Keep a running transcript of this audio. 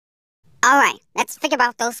Alright, let's figure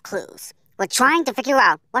out those clues. We're trying to figure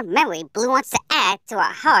out what memory Blue wants to add to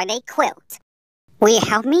our holiday quilt. Will you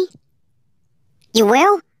help me? You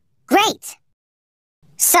will? Great!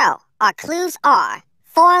 So, our clues are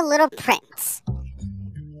 4 little prints,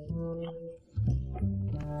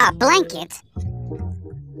 a blanket,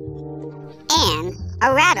 and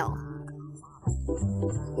a rattle.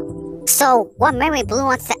 So, what memory Blue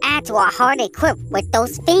wants to add to our holiday quilt with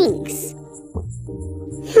those things?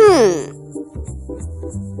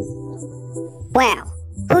 Well,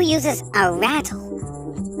 who uses a rattle?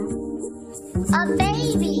 A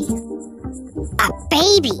baby. A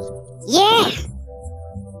baby! Yeah!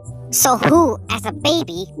 So who, as a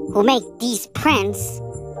baby, will make these prints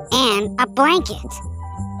and a blanket?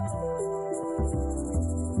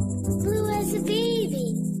 Blue as a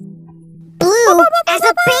baby. Blue as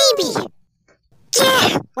a baby!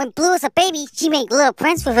 Yeah! When Blue was a baby, she made little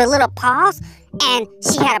prints with her little paws, and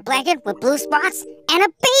she had a blanket with blue spots and a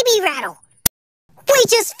baby rattle. We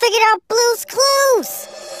just figured out Blue's clues!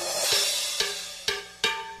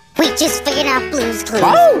 We just figured out Blue's clues.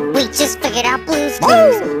 Whoa. We just figured out Blue's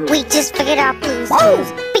clues. Whoa. We just figured out Blue's Whoa.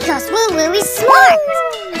 clues. Because we're really smart!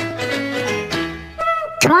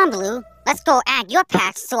 Come on, Blue. Let's go add your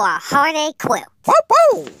patch to our holiday quilt. Whoa,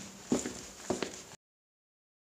 whoa.